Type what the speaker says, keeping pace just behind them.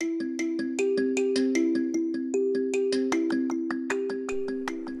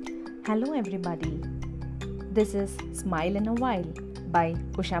Hello everybody. This is Smile in a While by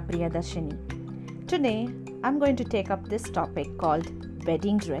Usha Priyadarshini. Today I'm going to take up this topic called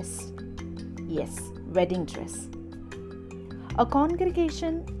wedding dress. Yes, wedding dress. A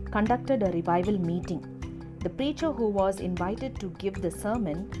congregation conducted a revival meeting. The preacher who was invited to give the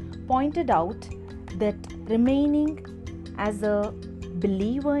sermon pointed out that remaining as a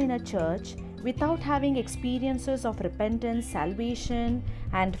believer in a church without having experiences of repentance, salvation,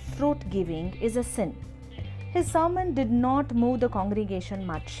 and fruit giving is a sin. His sermon did not move the congregation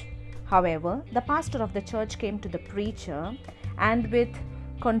much. However, the pastor of the church came to the preacher and with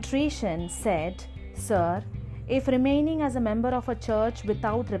contrition said, "Sir, if remaining as a member of a church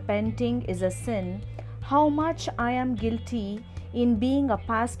without repenting is a sin, how much I am guilty in being a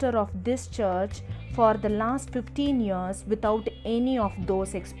pastor of this church for the last 15 years without any of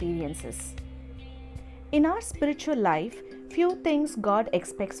those experiences." In our spiritual life, few things God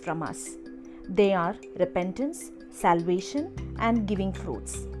expects from us. They are repentance, salvation, and giving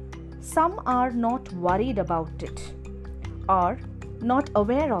fruits. Some are not worried about it or not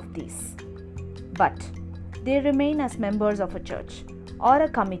aware of these, but they remain as members of a church or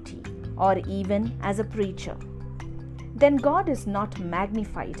a committee or even as a preacher. Then God is not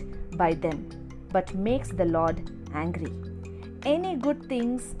magnified by them, but makes the Lord angry. Any good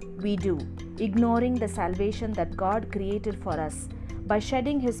things we do, ignoring the salvation that God created for us by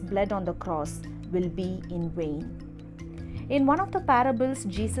shedding His blood on the cross, will be in vain. In one of the parables,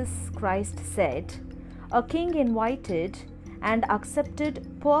 Jesus Christ said, "A king invited and accepted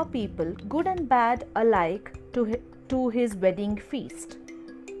poor people, good and bad alike, to his wedding feast.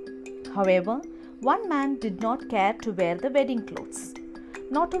 However, one man did not care to wear the wedding clothes.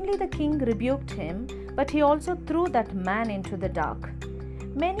 Not only the king rebuked him, but he also threw that man into the dark.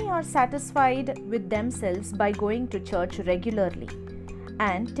 Many are satisfied with themselves by going to church regularly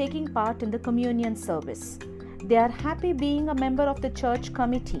and taking part in the communion service. They are happy being a member of the church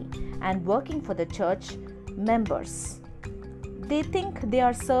committee and working for the church members. They think they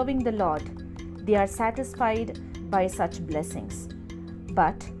are serving the Lord. They are satisfied by such blessings.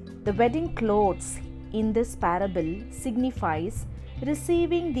 But the wedding clothes in this parable signifies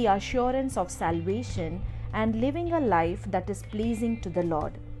receiving the assurance of salvation and living a life that is pleasing to the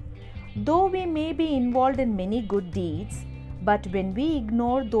Lord. Though we may be involved in many good deeds, but when we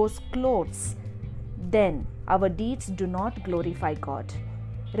ignore those clothes, then our deeds do not glorify God.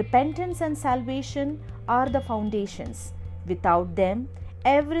 Repentance and salvation are the foundations. Without them,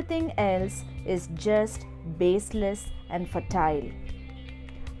 everything else is just baseless and futile."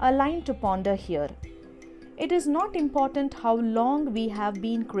 A line to ponder here. It is not important how long we have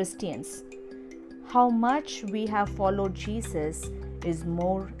been Christians. How much we have followed Jesus is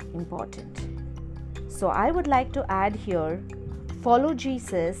more important. So I would like to add here, follow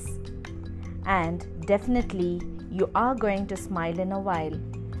Jesus and definitely you are going to smile in a while.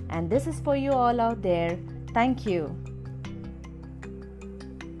 And this is for you all out there. Thank you.